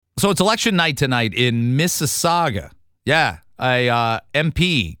So it's election night tonight in Mississauga. Yeah, a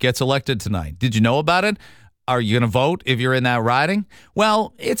MP gets elected tonight. Did you know about it? Are you going to vote if you're in that riding?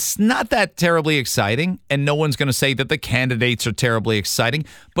 Well, it's not that terribly exciting, and no one's going to say that the candidates are terribly exciting.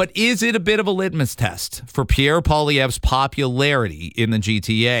 But is it a bit of a litmus test for Pierre Poilievre's popularity in the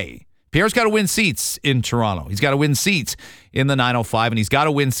GTA? Pierre's got to win seats in Toronto. He's got to win seats in the 905, and he's got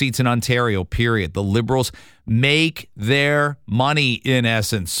to win seats in Ontario, period. The Liberals make their money, in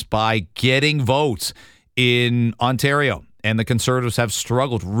essence, by getting votes in Ontario. And the Conservatives have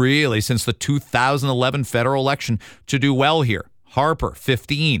struggled really since the 2011 federal election to do well here. Harper,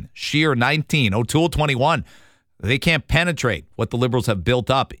 15. Scheer, 19. O'Toole, 21. They can't penetrate what the Liberals have built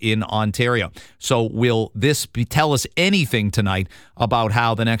up in Ontario. So will this tell us anything tonight about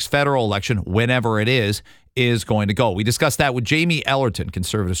how the next federal election, whenever it is going to go? We discussed that with Jamie Ellerton,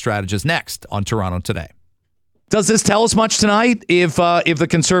 Conservative strategist, next on Toronto Today. Does this tell us much tonight if the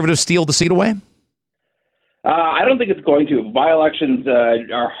Conservatives steal the seat away? I don't think it's going to. By-elections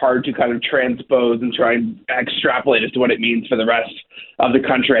are hard to kind of transpose and try and extrapolate as to what it means for the rest of the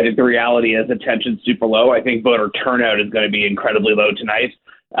country. I think the reality is the tension's super low. I think voter turnout is going to be incredibly low tonight.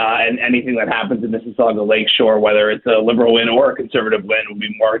 And anything that happens in Mississauga Lakeshore, whether it's a Liberal win or a Conservative win, will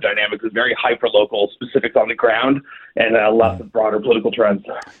be more dynamic. It's very hyper-local, specifics on the ground, and less of broader political trends.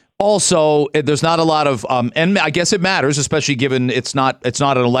 Also, there's not a lot of, and I guess it matters, especially given it's not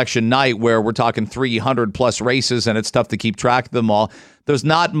an election night where we're talking 300 plus races and it's tough to keep track of them all. There's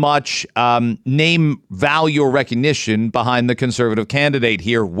not much name value or recognition behind the Conservative candidate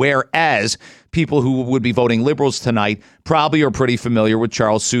here, whereas people who would be voting Liberals tonight probably are pretty familiar with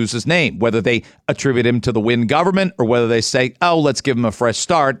Charles Sousa's name, whether they attribute him to the Wynne government or whether they say, oh, let's give him a fresh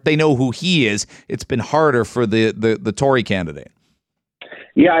start. They know who he is. It's been harder for the Tory candidate.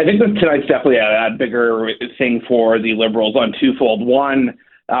 Yeah, I think that tonight's definitely a bigger thing for the Liberals on twofold. One,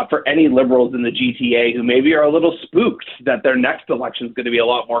 for any Liberals in the GTA who maybe are a little spooked that their next election is going to be a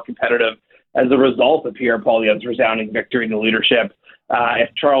lot more competitive as a result of Pierre Poilievre's resounding victory in the leadership.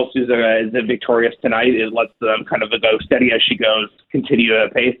 If Charles Sousa is victorious tonight, it lets them kind of go steady as she goes, continue at a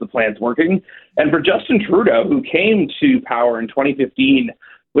pace. The plan's working. And for Justin Trudeau, who came to power in 2015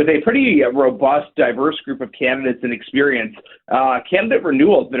 with a pretty robust, diverse group of candidates and experience, candidate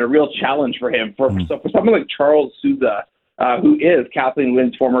renewal has been a real challenge for him. So for someone like Charles Sousa, who is Kathleen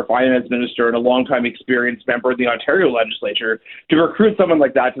Wynne's former finance minister and a longtime experienced member of the Ontario legislature, to recruit someone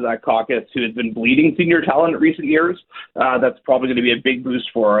like that to that caucus who has been bleeding senior talent in recent years, that's probably going to be a big boost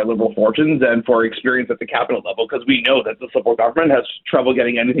for our Liberal fortunes and for experience at the cabinet level, because we know that the Liberal government has trouble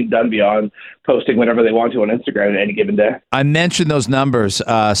getting anything done beyond posting whatever they want to on Instagram at any given day. I mentioned those numbers,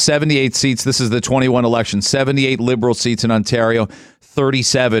 78 seats. This is the 21 election, 78 Liberal seats in Ontario,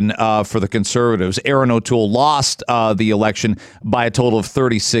 37 for the Conservatives. Erin O'Toole lost the election by a total of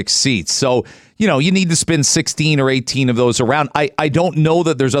 36 seats. So, you need to spin 16 or 18 of those around. I don't know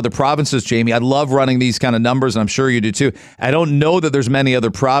that there's other provinces, Jamie. I love running these kind of numbers, and I'm sure you do too. I don't know that there's many other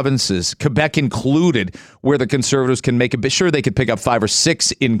provinces, Quebec included, where the Conservatives can make a bit. Sure, they could pick up 5 or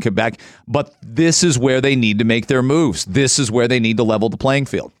 6 in Quebec, but this is where they need to make their moves. This is where they need to level the playing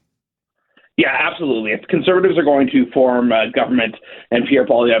field. Yeah, absolutely. If Conservatives are going to form a government and Pierre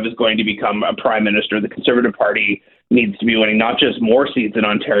Poilievre is going to become a prime minister, the Conservative Party needs to be winning not just more seats in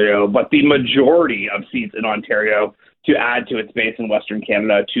Ontario, but the majority of seats in Ontario to add to its base in Western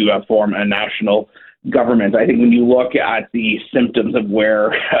Canada to form a national government. I think when you look at the symptoms of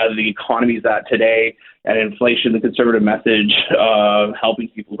where the economy is at today and inflation, the Conservative message of helping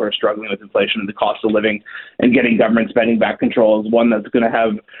people who are struggling with inflation and the cost of living and getting government spending back control is one that's going to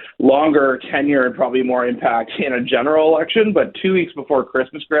have longer tenure and probably more impact in a general election. But 2 weeks before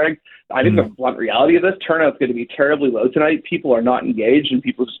Christmas, Greg, I think the blunt reality of this turnout is going to be terribly low tonight. People are not engaged, and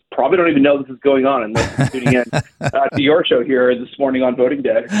people just probably don't even know this is going on unless they're tuning in to your show here this morning on voting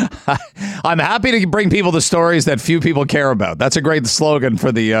day. I'm happy to bring people the stories that few people care about. That's a great slogan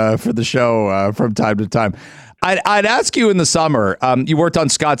for the show from time to time. I'd ask you in the summer, you worked on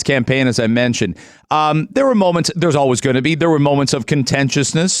Scott's campaign, as I mentioned. There were moments, there's always going to be, there were moments of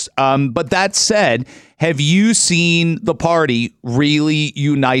contentiousness. But that said, have you seen the party really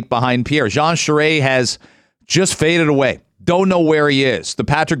unite behind Pierre? Jean Charest has just faded away. Don't know where he is. The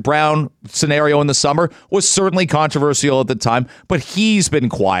Patrick Brown scenario in the summer was certainly controversial at the time, but he's been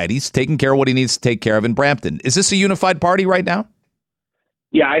quiet. He's taking care of what he needs to take care of in Brampton. Is this a unified party right now?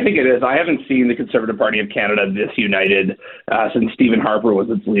 Yeah, I think it is. I haven't seen the Conservative Party of Canada this united since Stephen Harper was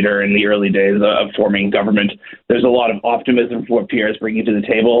its leader in the early days of forming government. There's a lot of optimism for what Pierre is bringing to the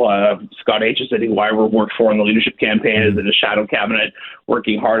table. Scott Aitchison, who I worked for in the leadership campaign, is in a shadow cabinet,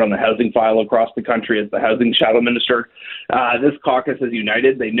 working hard on the housing file across the country as the housing shadow minister. This caucus is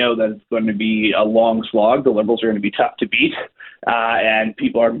united. They know that it's going to be a long slog. The Liberals are going to be tough to beat. And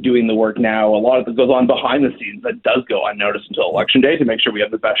people are doing the work now. A lot of it goes on behind the scenes that does go unnoticed until Election Day to make sure we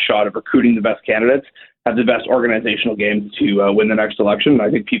have the best shot of recruiting the best candidates, have the best organizational games to win the next election. And I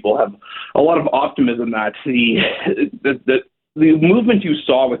think people have a lot of optimism that the movement you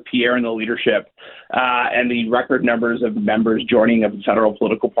saw with Pierre and the leadership and the record numbers of members joining a federal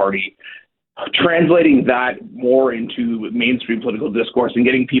political party, translating that more into mainstream political discourse and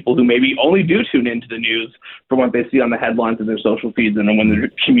getting people who maybe only do tune into the news from what they see on the headlines of their social feeds and then when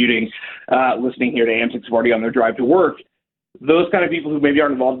they're commuting, listening here to AM 640 on their drive to work, those kind of people who maybe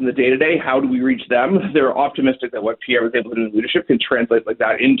aren't involved in the day-to-day, how do we reach them? They're optimistic that what Pierre was able to do in leadership can translate like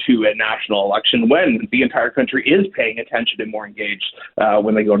that into a national election when the entire country is paying attention and more engaged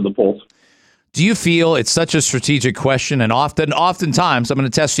when they go to the polls. Do you feel it's such a strategic question? And oftentimes, I'm going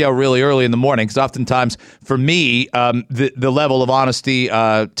to test you out really early in the morning because oftentimes, for me, the level of honesty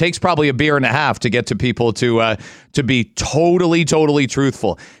takes probably a beer and a half to get to people to be totally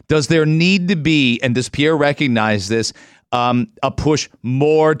truthful. Does there need to be, and does Pierre recognize this, a push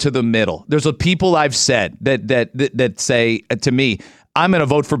more to the middle? There's people I've said that say to me, I'm going to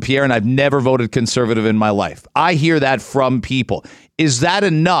vote for Pierre, and I've never voted conservative in my life. I hear that from people. Is that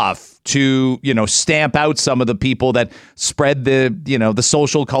enough to, stamp out some of the people that spread the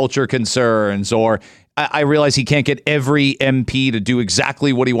social culture concerns? Or I realize he can't get every MP to do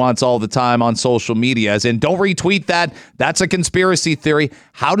exactly what he wants all the time on social media, as in, don't retweet that. That's a conspiracy theory.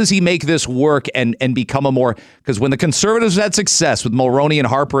 How does he make this work and become a more, because when the Conservatives had success with Mulroney and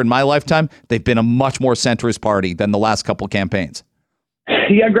Harper in my lifetime, they've been a much more centrist party than the last couple campaigns.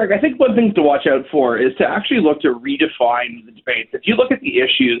 Yeah, Greg, I think one thing to watch out for is to actually look to redefine the debates. If you look at the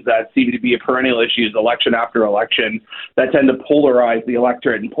issues that seem to be perennial issues, election after election, that tend to polarize the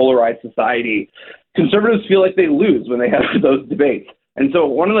electorate and polarize society, conservatives feel like they lose when they have those debates. And so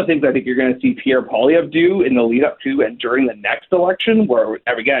one of the things I think you're going to see Pierre Poilievre do in the lead up to and during the next election, where,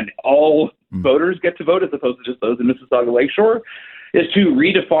 again, all voters get to vote as opposed to just those in Mississauga Lakeshore, is to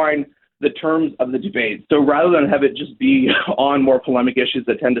redefine the terms of the debate. So rather than have it just be on more polemic issues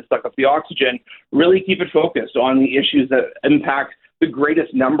that tend to suck up the oxygen, really keep it focused on the issues that impact the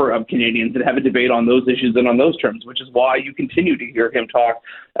greatest number of Canadians and have a debate on those issues and on those terms, which is why you continue to hear him talk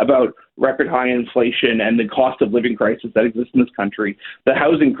about record high inflation and the cost of living crisis that exists in this country, the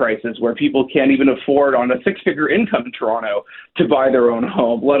housing crisis where people can't even afford on a six-figure income in Toronto to buy their own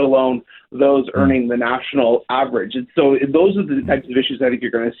home, let alone those earning the national average. And so those are the types of issues I think you're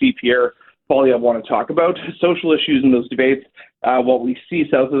going to see Pierre Poilievre want to talk about. Social issues in those debates, what we see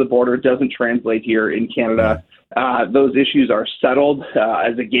south of the border doesn't translate here in Canada. Those issues are settled.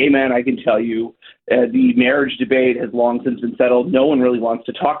 As a gay man, I can tell you the marriage debate has long since been settled. No one really wants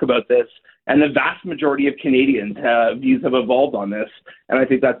to talk about this. And the vast majority of Canadians' views have evolved on this. And I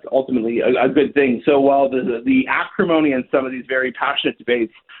think that's ultimately a good thing. So while the acrimony in some of these very passionate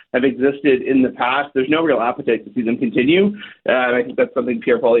debates have existed in the past, there's no real appetite to see them continue. And I think that's something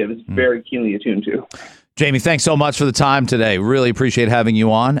Pierre Poilievre is very keenly attuned to. Jamie, thanks so much for the time today. Really appreciate having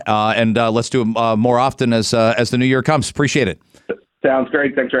you on. And let's do it more often as the new year comes. Appreciate it. Sounds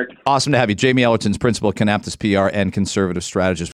great. Thanks, Rick. Awesome to have you. Jamie Ellerton's principal, Kanaptis PR and conservative strategist.